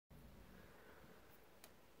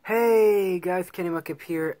Hey guys, Kenny Muckup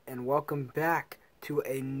here, and welcome back to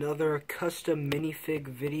another custom minifig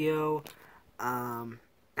video.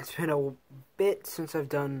 It's been a bit since I've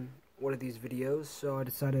done one of these videos, so I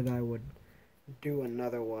decided I would do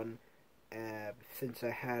another one, since I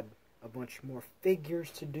had a bunch more figures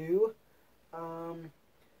to do.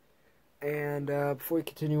 Before we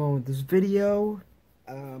continue on with this video,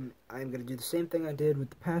 I'm going to do the same thing I did with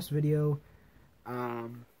the past video.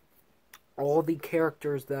 All the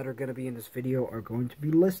characters that are going to be in this video are going to be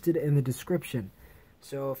listed in the description.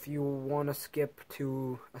 So if you want to skip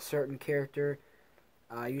to a certain character,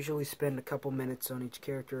 I usually spend a couple minutes on each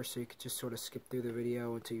character, so you could just sort of skip through the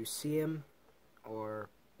video until you see him, or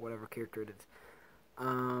whatever character it is.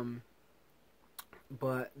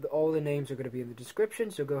 But all the names are going to be in the description,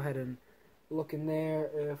 so go ahead and look in there.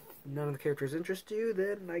 If none of the characters interest you,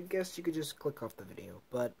 then I guess you could just click off the video.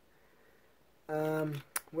 But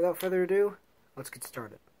without further ado, let's get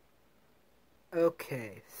started.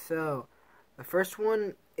 Okay, so the first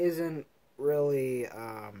one isn't really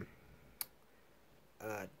a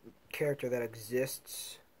character that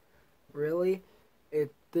exists, really.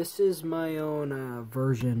 This is my own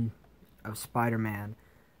version of Spider-Man.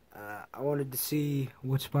 I wanted to see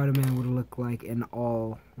what Spider-Man would look like in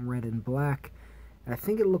all red and black, and I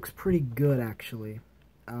think it looks pretty good, actually.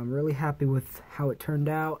 I'm really happy with how it turned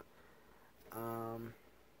out.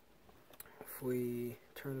 If we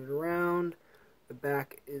turn it around, the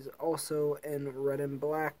back is also in red and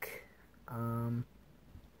black. So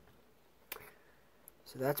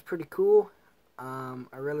that's pretty cool. I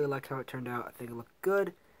really liked how it turned out. I think it looked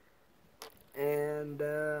good. And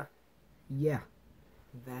yeah,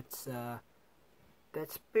 that's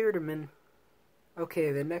Spiderman.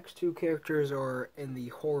 Okay, the next two characters are in the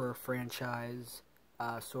horror franchise,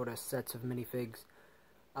 sort of sets of minifigs.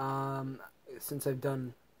 Since I've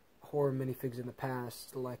done horror minifigs in the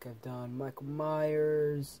past, like I've done Michael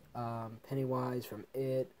Myers, Pennywise from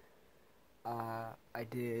It, I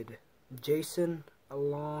did Jason a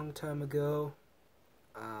long time ago,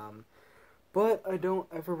 but I don't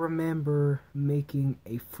ever remember making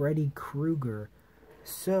a Freddy Krueger,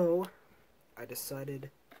 so I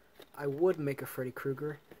decided I would make a Freddy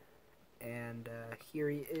Krueger, and here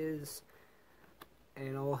he is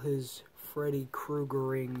in all his Freddy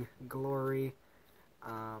Kruegering glory.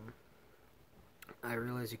 I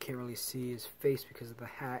realize you can't really see his face because of the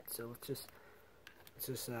hat, so let's just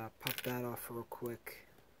pop that off real quick.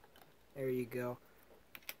 There you go.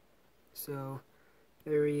 So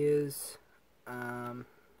there he is. You'd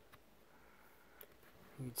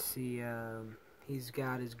see he's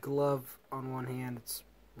got his glove on one hand. It's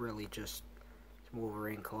really just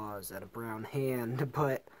Wolverine claws and a brown hand,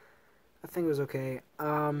 but I think it was okay.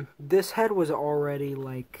 This head was already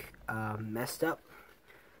like messed up,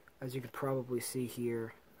 as you could probably see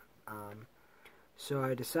here. So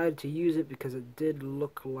I decided to use it because it did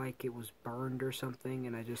look like it was burned or something,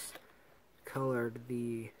 and I just colored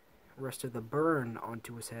the rest of the burn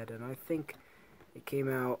onto his head, and I think it came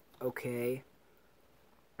out okay.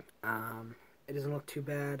 It doesn't look too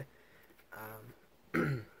bad.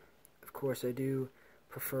 Of course, I do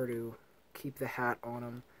prefer to keep the hat on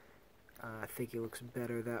him. I think he looks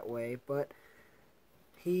better that way, but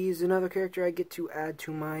he's another character I get to add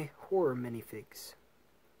to my horror minifigs.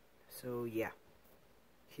 So yeah.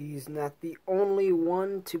 He's not the only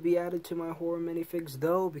one to be added to my horror minifigs,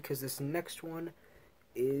 though, because this next one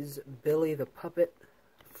is Billy the Puppet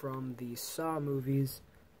from the Saw movies,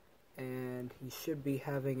 and he should be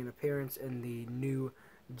having an appearance in the new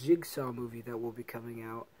Jigsaw movie that will be coming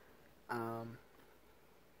out.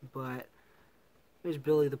 But there's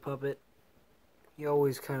Billy the Puppet. He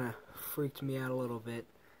always kind of freaked me out a little bit,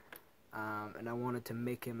 and I wanted to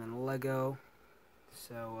make him in Lego,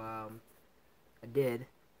 so I did.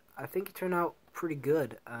 I think it turned out pretty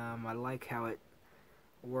good. I like how it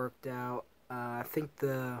worked out. I think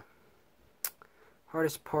the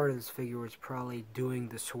hardest part of this figure was probably doing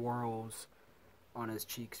the swirls on his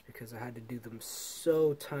cheeks, because I had to do them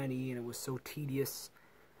so tiny and it was so tedious.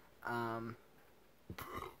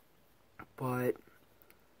 But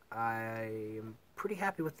I am pretty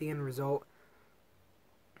happy with the end result.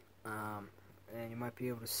 And you might be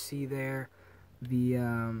able to see there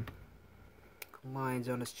the lines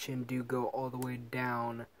on his chin do go all the way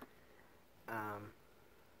down.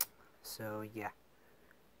 So yeah.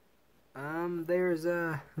 There's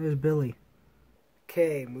Billy.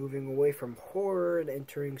 Okay, moving away from horror and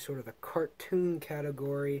entering sort of the cartoon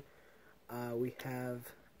category, we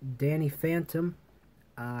have Danny Phantom.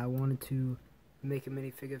 I wanted to make a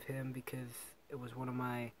minifig of him because it was one of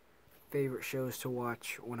my favorite shows to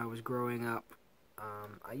watch when I was growing up.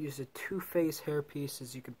 I used a two-face hairpiece,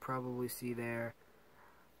 as you could probably see there.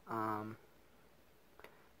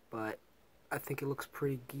 But I think it looks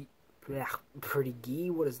pretty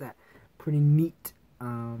what is that? Pretty neat.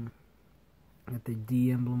 Got the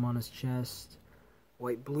D emblem on his chest,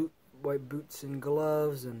 white boots and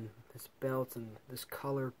gloves, and this belt and this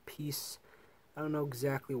color piece. I don't know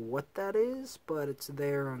exactly what that is, but it's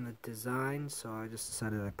there on the design, so I just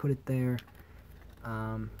decided I'd put it there.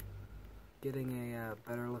 Getting a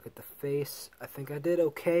better look at the face. I think I did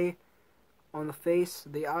okay on the face.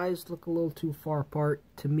 The eyes look a little too far apart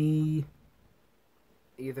to me.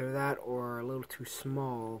 Either that or a little too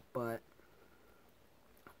small, but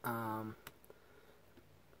I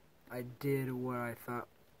did what I thought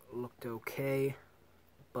looked okay.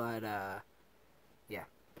 But yeah,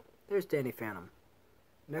 there's Danny Phantom.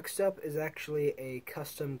 Next up is actually a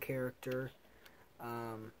custom character.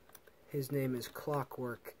 His name is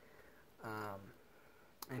Clockwork,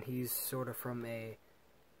 and he's sort of from a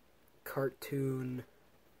cartoon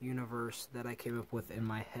universe that I came up with in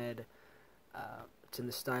my head. It's in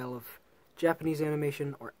the style of Japanese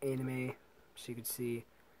animation or anime, so you can see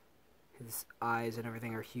his eyes and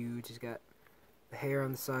everything are huge. He's got the hair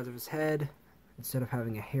on the sides of his head instead of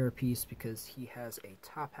having a hairpiece because he has a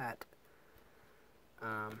top hat.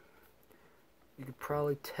 You could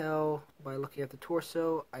probably tell by looking at the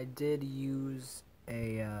torso, I did use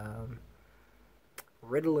a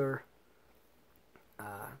Riddler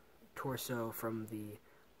torso from the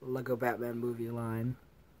Lego Batman movie line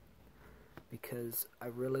because I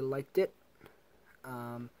really liked it.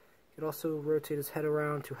 You could also rotate his head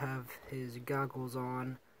around to have his goggles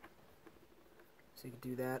on, so you could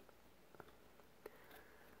do that.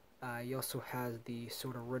 He also has the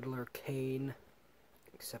sort of Riddler cane,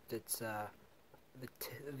 except it's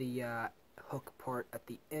the hook part at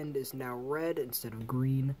the end is now red instead of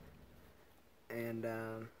green. And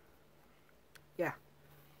yeah,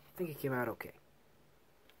 I think it came out okay.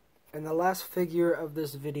 And the last figure of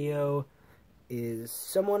this video is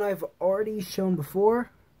someone I've already shown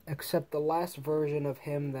before, except the last version of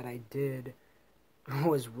him that I did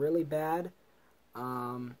was really bad.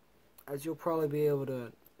 As you'll probably be able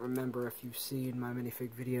to remember if you've seen my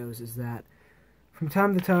minifig videos, is that from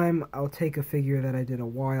time to time I'll take a figure that I did a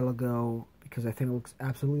while ago because I think it looks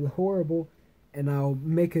absolutely horrible, and I'll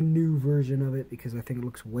make a new version of it because I think it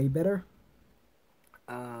looks way better.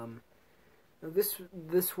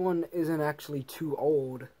 This one isn't actually too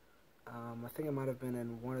old. I think it might have been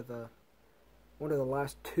in one of the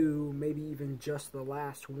last two, maybe even just the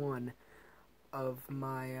last one of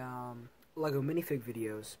my Lego minifig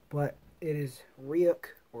videos. But it is Ryuk,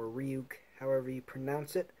 or Ryuk, however you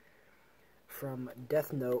pronounce it, from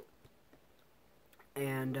Death Note.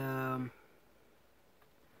 And I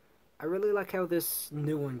really like how this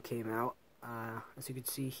new one came out. As you can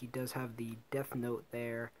see, he does have the Death Note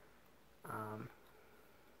there.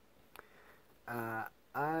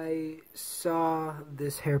 I saw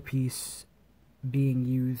this hairpiece being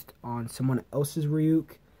used on someone else's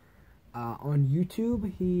Ryuk. On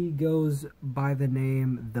YouTube, he goes by the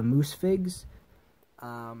name The Minifigs.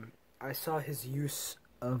 I saw his use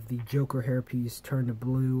of the Joker hairpiece turn to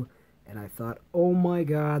blue, and I thought, oh my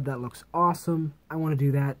god, that looks awesome. I want to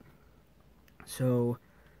do that. So,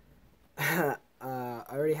 I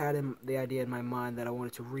already had the idea in my mind that I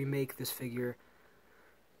wanted to remake this figure,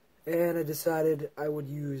 and I decided I would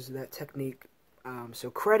use that technique.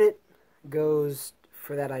 So credit goes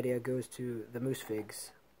for that idea goes to the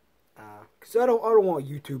Minifigs, because I don't want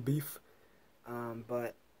YouTube beef,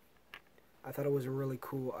 but I thought it was a really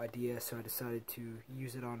cool idea, so I decided to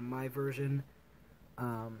use it on my version.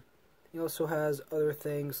 He also has other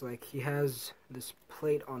things, like he has this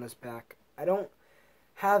plate on his back. I don't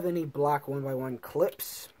have any black 1x1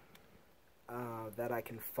 clips that I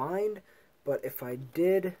can find, but if I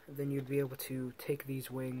did, then you'd be able to take these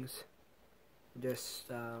wings, just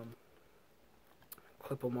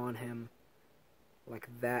clip them on him like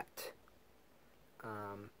that.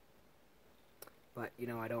 But you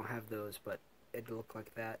know, I don't have those, but it'd look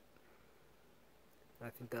like that. I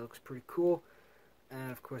think that looks pretty cool.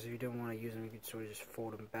 And of course, if you don't want to use them, you can sort of just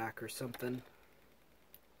fold them back or something.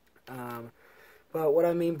 But what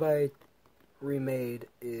I mean by remade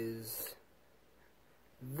is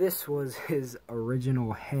this was his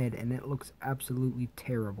original head, and it looks absolutely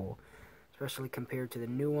terrible, especially compared to the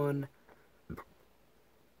new one.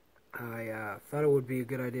 I thought it would be a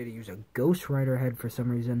good idea to use a Ghost Rider head for some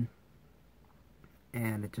reason,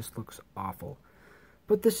 and it just looks awful.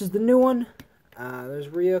 But this is the new one. There's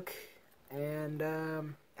Ryuk, and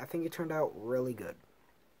I think it turned out really good.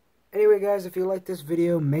 Anyway, guys, if you like this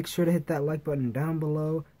video, make sure to hit that like button down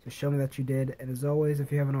below to show me that you did. And as always,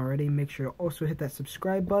 if you haven't already, make sure to also hit that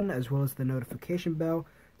subscribe button as well as the notification bell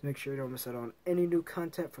to make sure you don't miss out on any new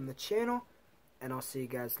content from the channel. And I'll see you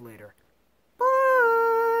guys later.